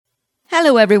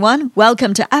Hello everyone,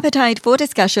 welcome to Appetite for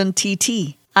Discussion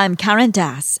TT. I'm Karen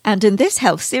Das, and in this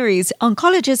health series,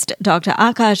 Oncologist Dr.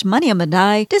 Akash Maniam and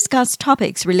I discuss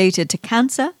topics related to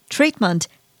cancer, treatment,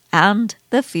 and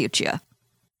the future.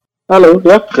 Hello,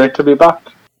 great to be back.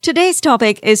 Today's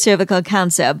topic is cervical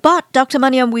cancer, but Dr.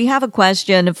 Maniam, we have a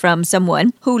question from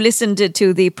someone who listened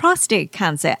to the prostate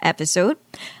cancer episode.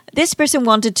 This person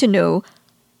wanted to know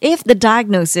if the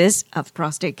diagnosis of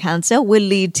prostate cancer will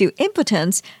lead to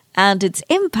impotence and its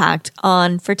impact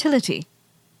on fertility.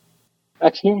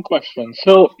 Excellent question.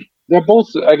 So they're both,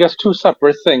 I guess, two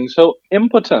separate things. So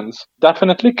impotence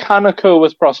definitely can occur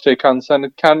with prostate cancer, and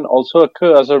it can also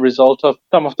occur as a result of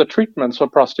some of the treatments for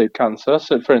prostate cancer.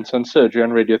 So, for instance, surgery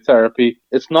and radiotherapy.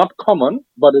 It's not common,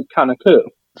 but it can occur.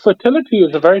 Fertility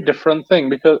is a very different thing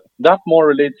because that more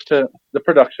relates to the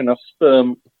production of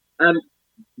sperm. And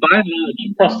by and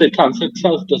large, prostate cancer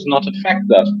itself does not affect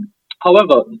that.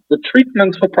 However, the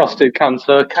treatments for prostate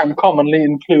cancer can commonly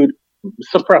include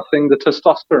suppressing the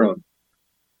testosterone.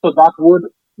 So that would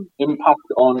impact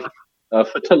on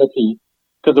fertility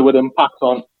because it would impact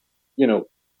on,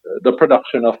 the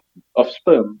production of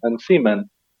sperm and semen.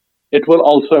 It will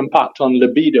also impact on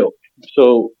libido.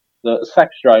 So the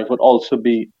sex drive would also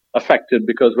be affected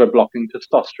because we're blocking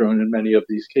testosterone in many of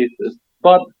these cases.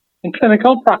 But in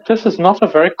clinical practice, it's not a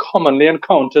very commonly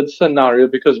encountered scenario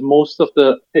because most of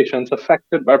the patients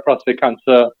affected by prostate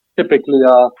cancer typically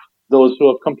are those who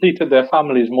have completed their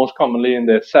families, most commonly in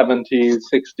their 70s,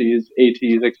 60s,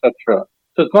 80s, etc.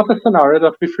 So it's not a scenario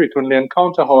that we frequently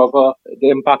encounter. However, the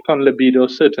impact on libido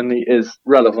certainly is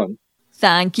relevant.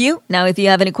 Thank you. Now, if you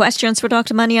have any questions for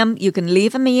Dr. Maniam, you can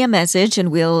leave me a message and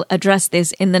we'll address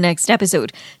this in the next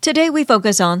episode. Today, we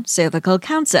focus on cervical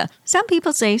cancer. Some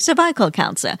people say cervical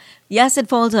cancer. Yes, it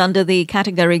falls under the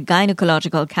category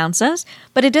gynecological cancers,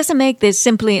 but it doesn't make this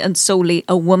simply and solely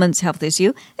a woman's health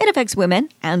issue. It affects women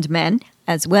and men,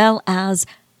 as well as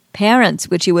parents,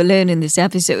 which you will learn in this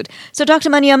episode. So, Dr.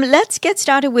 Maniam, let's get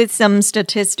started with some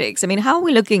statistics. I mean, how are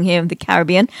we looking here in the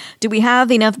Caribbean? Do we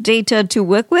have enough data to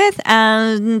work with?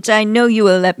 And I know you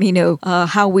will let me know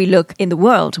how we look in the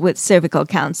world with cervical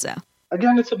cancer.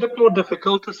 Again, it's a bit more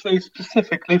difficult to say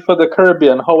specifically for the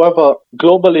Caribbean. However,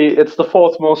 globally, it's the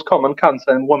fourth most common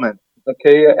cancer in women.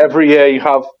 Okay, every year you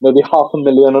have maybe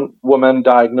 500,000 women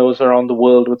diagnosed around the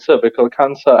world with cervical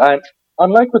cancer. And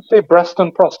unlike with, say, breast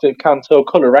and prostate cancer or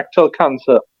colorectal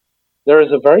cancer, there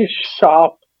is a very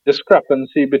sharp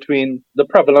discrepancy between the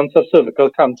prevalence of cervical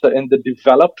cancer in the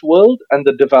developed world and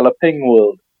the developing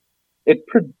world. It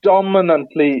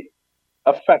predominantly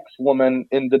affects women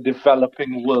in the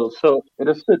developing world. So it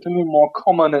is certainly more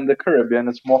common in the Caribbean.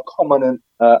 It's more common in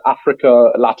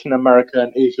Africa, Latin America,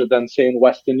 and Asia than, say, in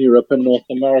Western Europe and North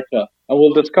America. And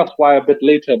we'll discuss why a bit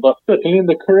later. But certainly in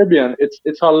the Caribbean,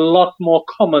 it's a lot more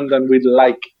common than we'd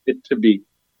like it to be.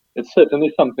 It's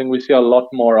certainly something we see a lot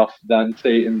more of than,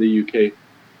 say, in the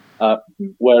UK,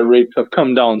 where rates have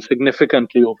come down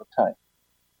significantly over time.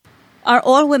 Are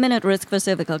all women at risk for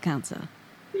cervical cancer?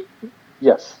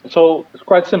 Yes. So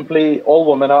quite simply, all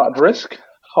women are at risk.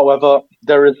 However,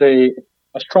 there is a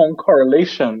strong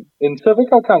correlation in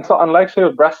cervical cancer, unlike, say,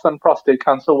 with breast and prostate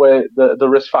cancer, where the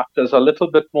risk factors are a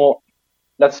little bit more,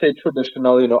 let's say,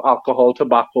 traditional, alcohol,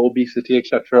 tobacco, obesity,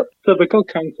 etc. Cervical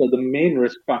cancer, the main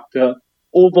risk factor,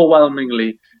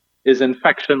 overwhelmingly, is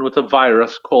infection with a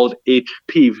virus called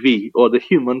HPV, or the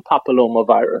human papilloma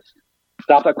virus.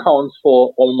 That accounts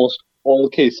for almost all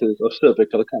cases of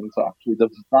cervical cancer, actually, the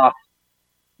vast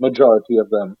majority of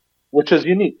them, which is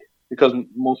unique because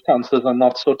most cancers are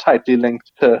not so tightly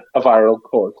linked to a viral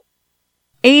cause.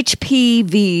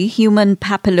 HPV, human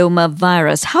papilloma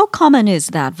virus, how common is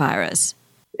that virus?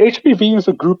 HPV is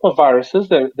a group of viruses.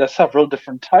 There are several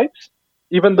different types,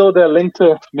 even though they're linked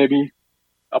to maybe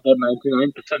about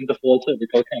 99% of all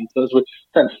cervical cancers, which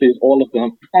essentially is all of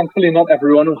them. Thankfully, not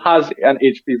everyone who has an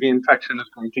HPV infection is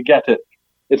going to get it.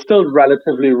 It's still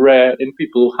relatively rare in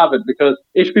people who have it because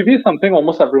HPV is something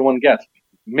almost everyone gets,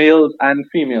 males and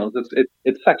females.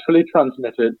 It's sexually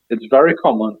transmitted. It's very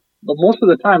common. But most of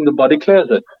the time, the body clears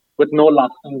it with no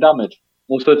lasting damage.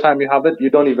 Most of the time you have it, you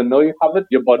don't even know you have it.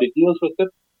 Your body heals with it,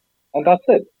 and that's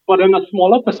it. But in a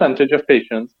smaller percentage of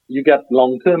patients, you get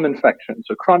long-term infection,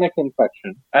 so chronic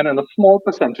infection. And in a small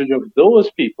percentage of those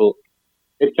people,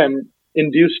 it can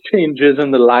induce changes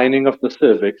in the lining of the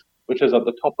cervix, which is at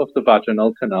the top of the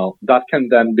vaginal canal, that can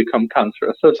then become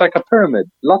cancerous. So it's like a pyramid.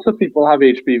 Lots of people have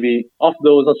HPV. Of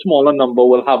those, a smaller number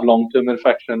will have long-term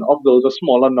infection. Of those, a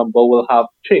smaller number will have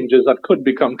changes that could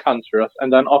become cancerous.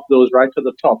 And then of those right to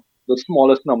the top, the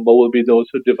smallest number will be those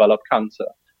who develop cancer.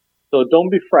 So don't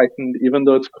be frightened. Even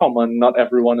though it's common, not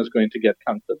everyone is going to get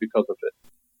cancer because of it.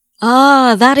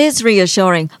 Ah, that is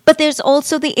reassuring. But there's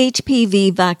also the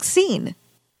HPV vaccine.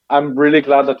 I'm really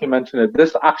glad that you mentioned it.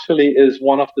 This actually is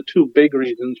one of the two big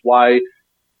reasons why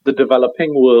the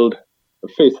developing world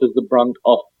faces the brunt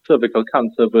of cervical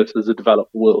cancer versus the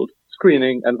developed world.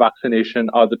 Screening and vaccination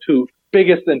are the two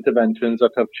biggest interventions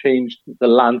that have changed the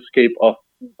landscape of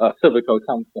cervical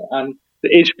cancer. And the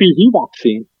HPV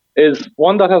vaccine is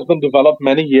one that has been developed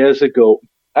many years ago.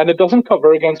 And it doesn't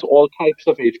cover against all types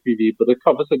of HPV, but it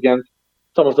covers against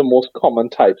some of the most common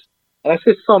types. And I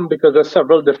say some because there's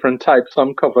several different types.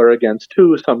 Some cover against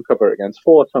 2, some cover against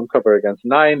 4, some cover against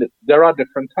 9. There are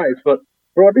different types, but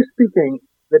broadly speaking,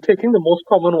 they're taking the most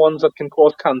common ones that can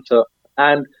cause cancer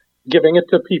and giving it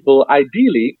to people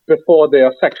ideally before they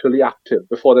are sexually active,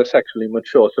 before they're sexually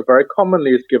mature. So very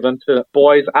commonly it's given to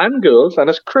boys and girls. And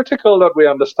it's critical that we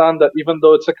understand that even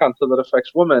though it's a cancer that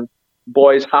affects women,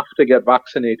 boys have to get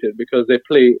vaccinated because they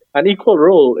play an equal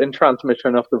role in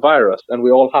transmission of the virus, and we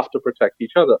all have to protect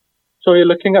each other. So you're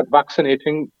looking at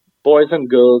vaccinating boys and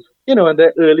girls, in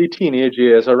their early teenage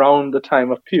years, around the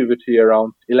time of puberty,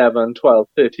 around 11, 12,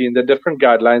 13. There are different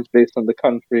guidelines based on the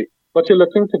country. But you're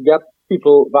looking to get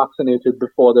people vaccinated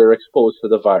before they're exposed to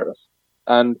the virus.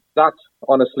 And that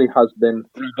honestly has been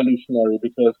revolutionary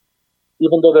because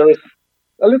even though there is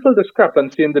a little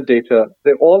discrepancy in the data,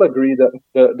 they all agree that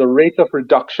the rate of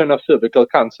reduction of cervical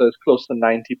cancer is close to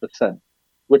 90%,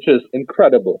 which is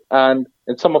incredible. And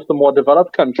in some of the more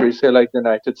developed countries, say like the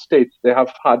United States, they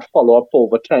have had follow-up for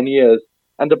over 10 years,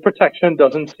 and the protection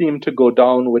doesn't seem to go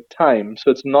down with time. So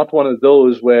it's not one of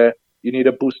those where you need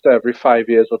a booster every 5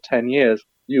 years or 10 years.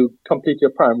 You complete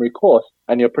your primary course,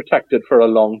 and you're protected for a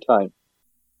long time.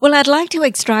 Well, I'd like to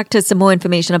extract some more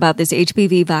information about this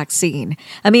HPV vaccine.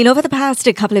 I mean, over the past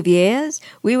couple of years,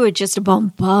 we were just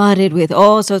bombarded with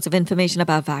all sorts of information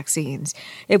about vaccines.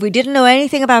 If we didn't know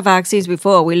anything about vaccines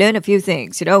before, we learned a few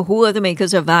things. Who are the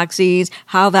makers of vaccines,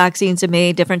 how vaccines are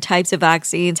made, different types of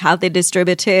vaccines, how they're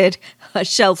distributed, a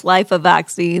shelf life of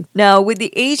vaccines. Now, with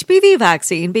the HPV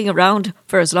vaccine being around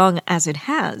for as long as it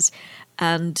has,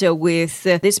 and with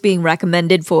this being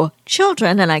recommended for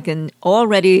children, and I can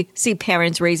already see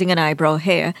parents raising an eyebrow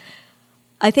here,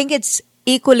 I think it's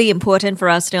equally important for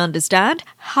us to understand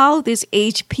how this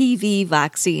HPV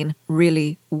vaccine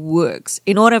really works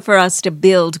in order for us to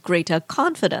build greater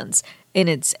confidence in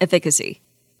its efficacy.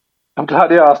 I'm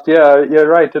glad you asked. Yeah, you're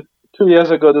right. 2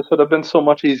 years ago, this would have been so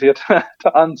much easier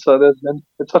to answer.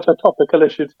 It's such a topical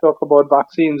issue to talk about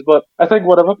vaccines. But I think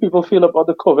whatever people feel about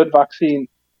the COVID vaccine,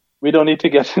 we don't need to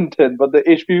get into it, but the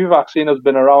HPV vaccine has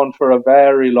been around for a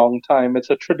very long time. It's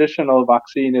a traditional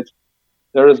vaccine.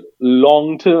 There is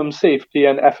long-term safety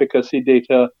and efficacy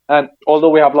data. And although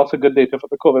we have lots of good data for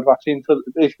the COVID vaccine, for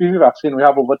the HPV vaccine, we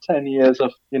have over 10 years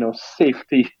of,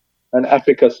 safety and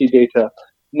efficacy data.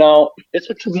 Now, it's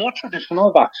a more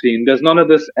traditional vaccine. There's none of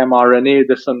this mRNA,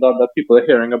 this and that people are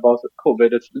hearing about with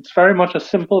COVID. It's very much a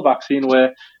simple vaccine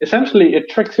where essentially it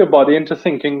tricks your body into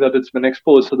thinking that it's been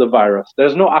exposed to the virus.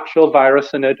 There's no actual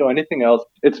virus in it or anything else.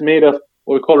 It's made of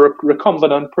what we call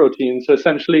recombinant proteins. So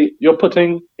essentially, you're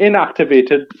putting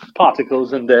inactivated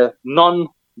particles in there,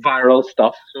 non-viral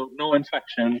stuff, so no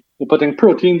infection. You're putting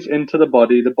proteins into the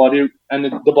body.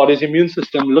 The body's immune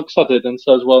system looks at it and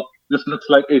says, well, this looks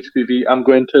like HPV. I'm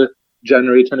going to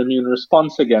generate an immune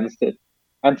response against it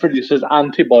and produces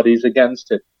antibodies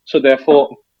against it. So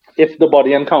therefore, if the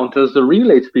body encounters the real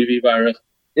HPV virus,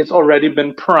 it's already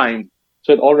been primed.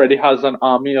 So it already has an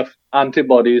army of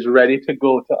antibodies ready to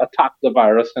go to attack the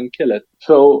virus and kill it.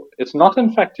 So it's not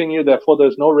infecting you. Therefore,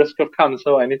 there's no risk of cancer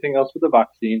or anything else with the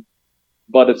vaccine,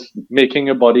 but it's making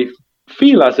your body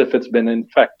feel as if it's been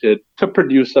infected to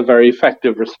produce a very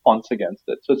effective response against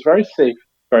it. So it's very safe,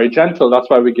 very gentle. That's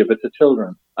why we give it to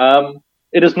children.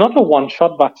 It is not a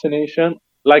one-shot vaccination.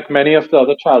 Like many of the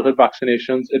other childhood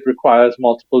vaccinations, it requires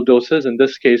multiple doses. In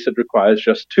this case, it requires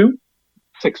just 2,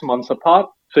 6 months apart.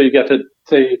 So you get it,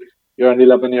 say you're an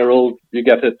 11-year-old, you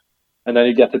get it, and then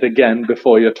you get it again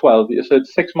before you're 12. So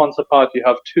it's 6 months apart, you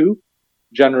have 2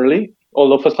 generally.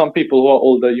 Although for some people who are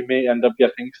older, you may end up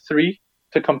getting 3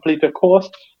 to complete a course.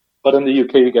 But in the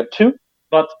UK, you get 2.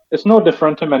 But it's no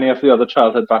different to many of the other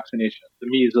childhood vaccinations, the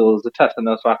measles, the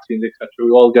tetanus vaccines, etc.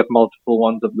 We all get multiple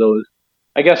ones of those.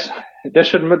 I guess there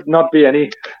should not be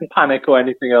any panic or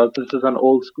anything else. This is an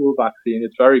old school vaccine.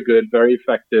 It's very good, very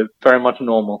effective, very much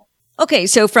normal. Okay,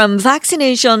 so from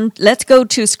vaccination, let's go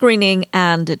to screening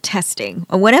and testing.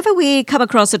 Whenever we come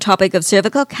across the topic of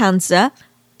cervical cancer,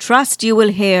 trust you will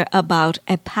hear about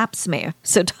a pap smear.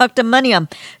 So Dr.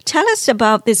 Maniam, tell us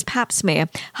about this pap smear,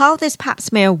 how this pap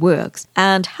smear works,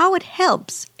 and how it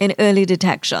helps in early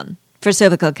detection for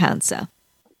cervical cancer.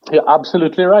 You're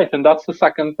absolutely right. And that's the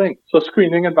second thing. So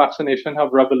screening and vaccination have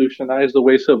revolutionized the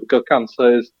way cervical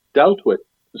cancer is dealt with.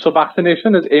 So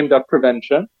vaccination is aimed at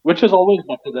prevention, which is always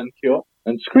better than cure.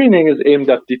 And screening is aimed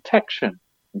at detection.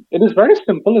 It is very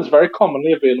simple, it's very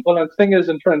commonly available. And the thing is,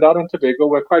 in Trinidad and Tobago,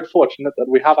 we're quite fortunate that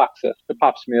we have access to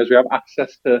pap smears. We have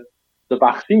access to the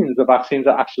vaccines. The vaccines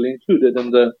are actually included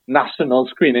in the national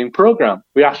screening program.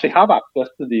 We actually have access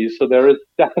to these. So there is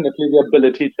definitely the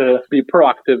ability to be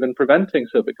proactive in preventing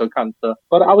cervical cancer.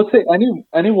 But I would say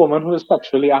any woman who is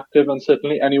sexually active, and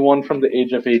certainly anyone from the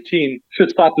age of 18, should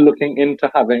start looking into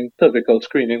having cervical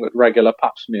screening with regular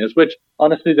pap smears, which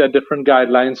honestly there are different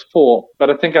guidelines for. But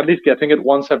I think at least getting it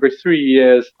once every 3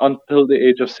 years until the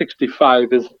age of 65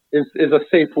 is a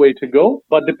safe way to go.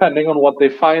 But depending on what they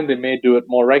find, they may do it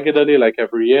more regularly, like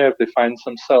every year, if they find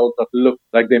some cells that look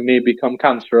like they may become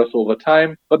cancerous over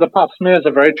time. But the pap smear is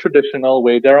a very traditional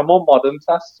way. There are more modern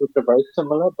tests which are very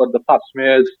similar, but the pap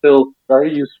smear is still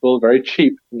very useful, very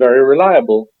cheap, very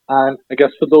reliable. And I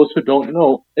guess for those who don't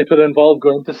know, it would involve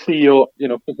going to see your,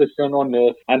 physician or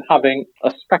nurse and having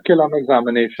a speculum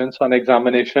examination, so an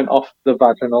examination of the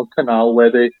vaginal canal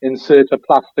where they insert a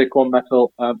plastic or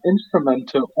metal instrument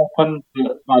to open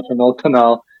the vaginal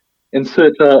canal,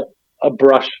 insert a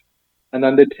brush, and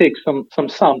then they take some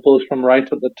samples from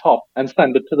right at the top and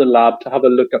send it to the lab to have a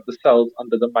look at the cells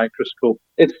under the microscope.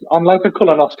 It's unlike a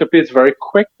colonoscopy, it's very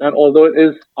quick, and although it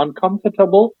is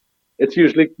uncomfortable, it's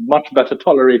usually much better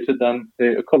tolerated than say,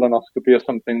 a colonoscopy or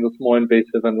something that's more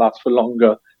invasive and lasts for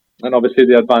longer. And obviously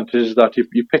the advantage is that you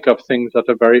pick up things at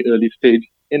a very early stage.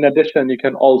 In addition, you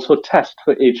can also test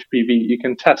for HPV. You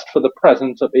can test for the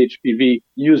presence of HPV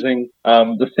using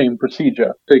the same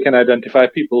procedure. So you can identify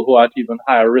people who are at even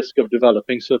higher risk of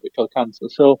developing cervical cancer.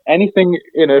 So anything,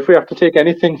 if we have to take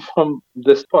anything from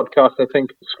this podcast, I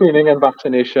think screening and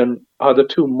vaccination are the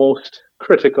two most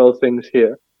critical things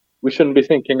here. We shouldn't be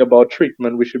thinking about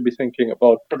treatment. We should be thinking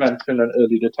about prevention and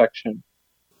early detection.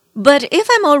 But if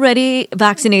I'm already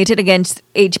vaccinated against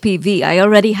HPV, I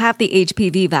already have the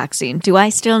HPV vaccine, do I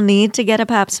still need to get a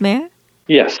pap smear?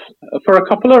 Yes, for a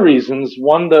couple of reasons.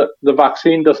 One, the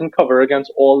vaccine doesn't cover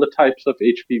against all the types of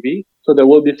HPV. So there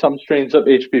will be some strains of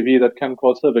HPV that can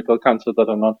cause cervical cancer that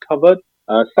are not covered.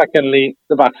 Secondly,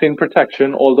 the vaccine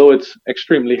protection, although it's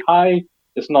extremely high,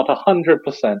 it's not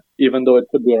 100%, even though it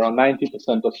could be around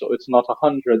 90% or so. It's not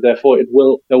 100. Therefore,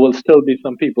 there will still be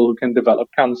some people who can develop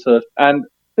cancer. And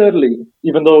thirdly,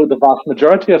 even though the vast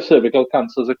majority of cervical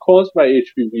cancers are caused by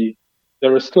HPV,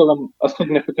 there is still a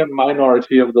significant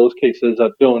minority of those cases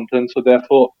that don't. And so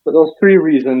therefore, for those three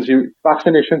reasons,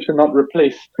 vaccination should not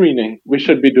replace screening. We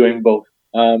should be doing both,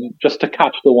 just to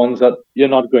catch the ones that you're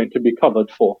not going to be covered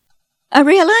for. I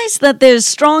realize that there's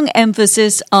strong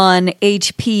emphasis on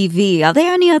HPV. Are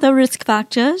there any other risk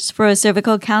factors for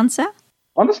cervical cancer?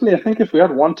 Honestly, I think if we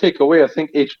had one takeaway, I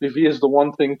think HPV is the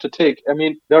one thing to take. I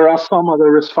mean, there are some other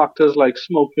risk factors like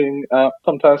smoking,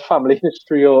 sometimes family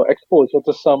history or exposure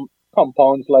to some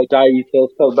compounds like diethyl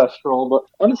stilbestrol. But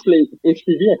honestly,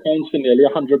 HPV accounts for nearly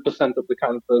 100% of the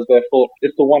cancers. Therefore,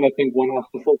 it's the one I think one has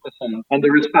to focus on. And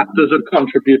the risk factors that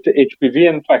contribute to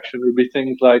HPV infection would be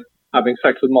things like having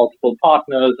sex with multiple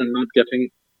partners and not getting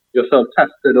yourself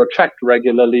tested or checked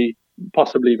regularly,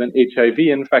 possibly even HIV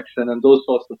infection and those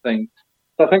sorts of things.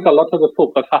 So I think a lot of the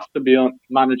focus has to be on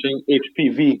managing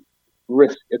HPV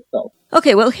risk itself.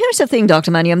 Okay, well, here's the thing,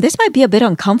 Dr. Maniam. This might be a bit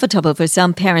uncomfortable for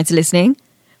some parents listening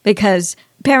because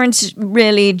parents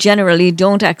really generally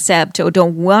don't accept or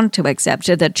don't want to accept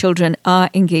that children are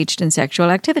engaged in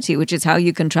sexual activity, which is how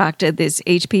you contracted this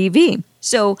HPV.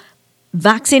 So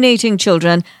vaccinating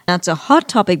children, that's a hot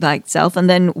topic by itself. And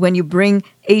then when you bring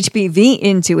HPV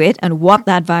into it and what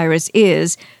that virus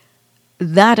is,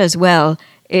 that as well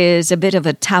is a bit of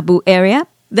a taboo area.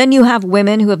 Then you have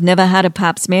women who have never had a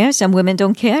pap smear. Some women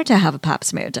don't care to have a pap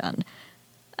smear done.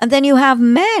 And then you have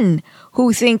men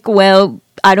who think, well,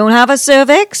 I don't have a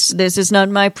cervix. This is not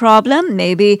my problem.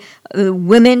 Maybe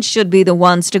women should be the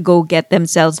ones to go get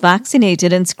themselves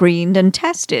vaccinated and screened and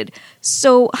tested.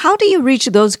 So how do you reach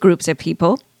those groups of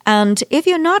people? And if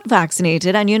you're not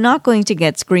vaccinated and you're not going to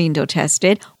get screened or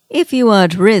tested, if you are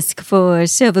at risk for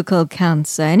cervical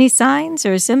cancer, any signs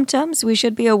or symptoms we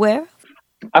should be aware of?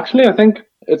 Actually, I think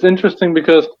it's interesting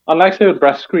because unlike, say, with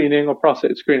breast screening or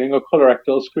prostate screening or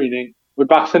colorectal screening, with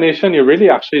vaccination, you're really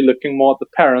actually looking more at the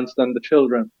parents than the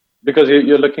children because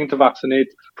you're looking to vaccinate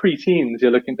preteens.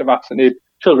 You're looking to vaccinate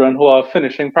children who are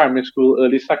finishing primary school,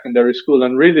 early secondary school,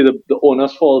 and really the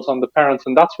onus falls on the parents.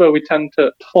 And that's where we tend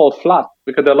to fall flat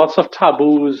because there are lots of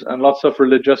taboos and lots of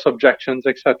religious objections,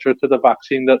 etc., to the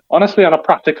vaccine that honestly on a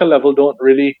practical level don't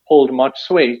really hold much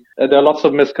sway. There are lots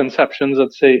of misconceptions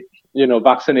that say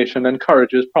vaccination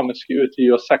encourages promiscuity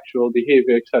or sexual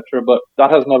behavior, etc. But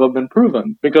that has never been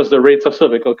proven because the rates of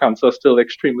cervical cancer are still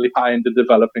extremely high in the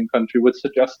developing country, which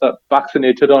suggests that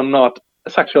vaccinated or not,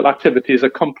 sexual activity is a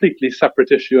completely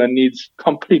separate issue and needs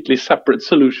completely separate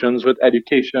solutions with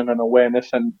education and awareness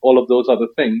and all of those other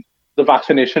things. The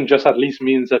vaccination just at least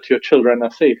means that your children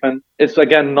are safe. And it's,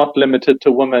 again, not limited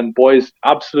to women. Boys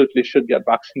absolutely should get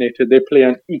vaccinated. They play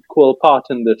an equal part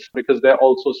in this because they're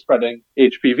also spreading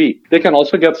HPV. They can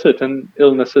also get certain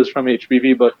illnesses from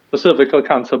HPV, but for cervical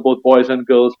cancer, both boys and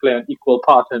girls play an equal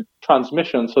part in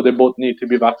transmission, so they both need to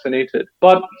be vaccinated.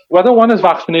 But whether one is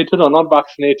vaccinated or not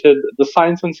vaccinated, the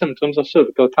signs and symptoms of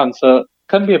cervical cancer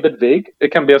can be a bit vague.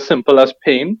 It can be as simple as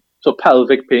pain, so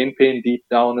pelvic pain deep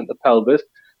down in the pelvis.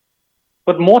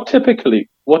 But more typically,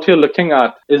 what you're looking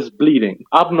at is bleeding,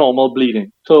 abnormal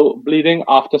bleeding. So bleeding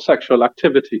after sexual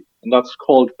activity, and that's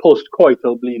called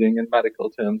postcoital bleeding in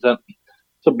medical terms. And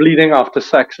so bleeding after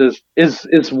sex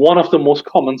is one of the most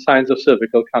common signs of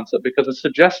cervical cancer because it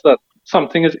suggests that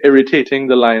something is irritating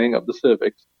the lining of the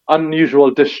cervix.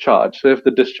 Unusual discharge. So if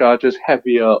the discharge is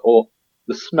heavier or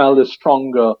the smell is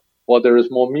stronger, or there is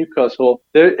more mucus, or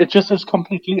it just is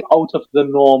completely out of the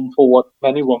norm for what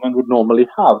many women would normally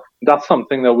have. That's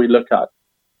something that we look at.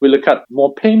 We look at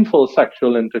more painful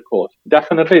sexual intercourse.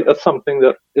 Definitely, that's something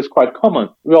that is quite common.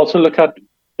 We also look at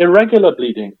irregular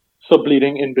bleeding. So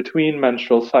bleeding in between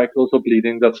menstrual cycles or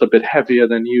bleeding that's a bit heavier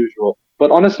than usual.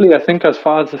 But honestly, I think as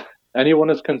far as anyone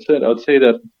is concerned, I would say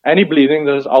that any bleeding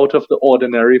that is out of the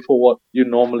ordinary for what you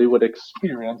normally would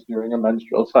experience during a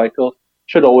menstrual cycle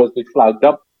should always be flagged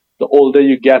up. The older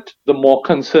you get, the more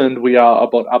concerned we are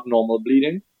about abnormal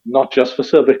bleeding, not just for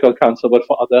cervical cancer, but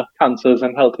for other cancers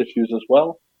and health issues as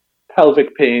well.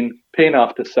 Pelvic pain, pain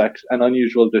after sex, and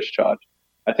unusual discharge.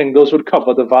 I think those would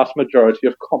cover the vast majority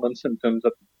of common symptoms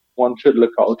that one should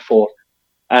look out for.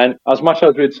 And as much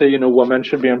as we'd say, women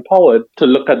should be empowered to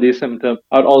look at these symptoms,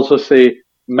 I'd also say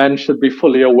men should be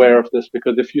fully aware of this,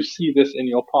 because if you see this in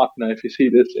your partner, if you see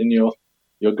this in your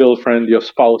girlfriend, your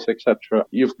spouse, etc.,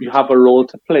 you have a role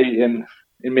to play in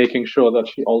making sure that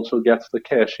she also gets the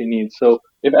care she needs. So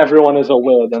if everyone is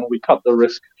aware, then we cut the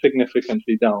risk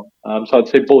significantly down. So I'd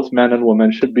say both men and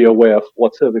women should be aware of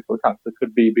what cervical cancer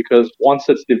could be, because once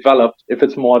it's developed, if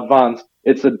it's more advanced,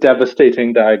 it's a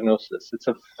devastating diagnosis. It's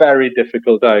a very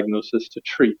difficult diagnosis to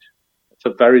treat. It's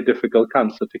a very difficult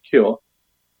cancer to cure.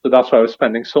 So that's why we're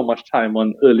spending so much time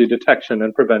on early detection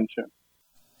and prevention.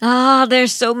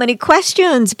 There's so many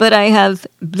questions, but I have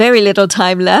very little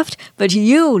time left. But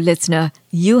you, listener,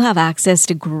 you have access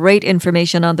to great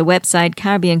information on the website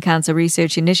Caribbean Cancer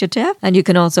Research Initiative, and you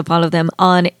can also follow them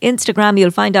on Instagram.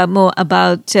 You'll find out more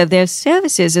about their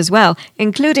services as well,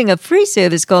 including a free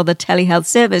service called the Telehealth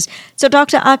Service. So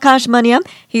Dr. Akash Maniam,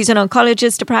 he's an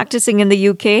oncologist practicing in the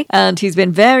UK, and he's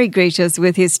been very gracious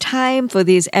with his time for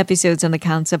these episodes on the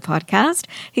Cancer Podcast.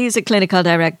 He's a clinical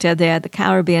director there at the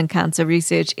Caribbean Cancer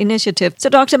Research Initiative. So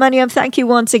Dr. Maniam, thank you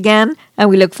once again, and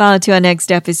we look forward to our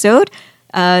next episode.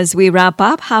 As we wrap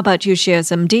up, how about you share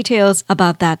some details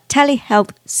about that telehealth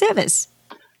service?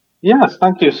 Yes,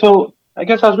 thank you. So I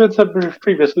guess as we had said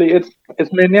previously, it's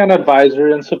mainly an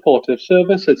advisory and supportive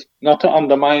service. It's not to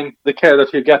undermine the care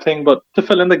that you're getting, but to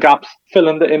fill in the gaps, fill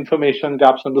in the information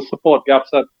gaps and the support gaps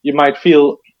that you might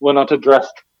feel were not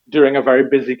addressed during a very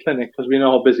busy clinic, because we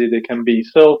know how busy they can be.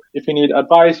 So if you need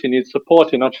advice, you need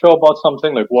support, you're not sure about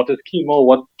something like what chemo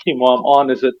I'm on,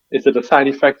 is it a side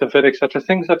effect of it, etc.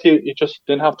 Things that you just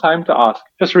didn't have time to ask,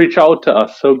 just reach out to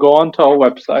us. So go on to our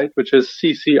website, which is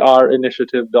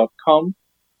ccrinitiative.com.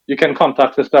 You can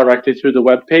contact us directly through the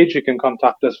webpage. You can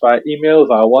contact us via email,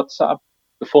 via WhatsApp.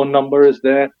 The phone number is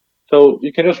there. So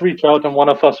you can just reach out and one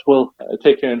of us will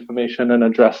take your information and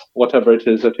address whatever it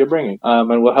is that you're bringing.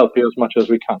 And we'll help you as much as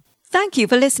we can. Thank you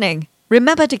for listening.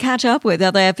 Remember to catch up with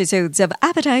other episodes of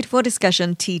Appetite for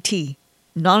Discussion TT.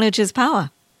 Knowledge is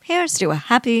power. Here's to a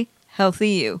happy,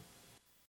 healthy you.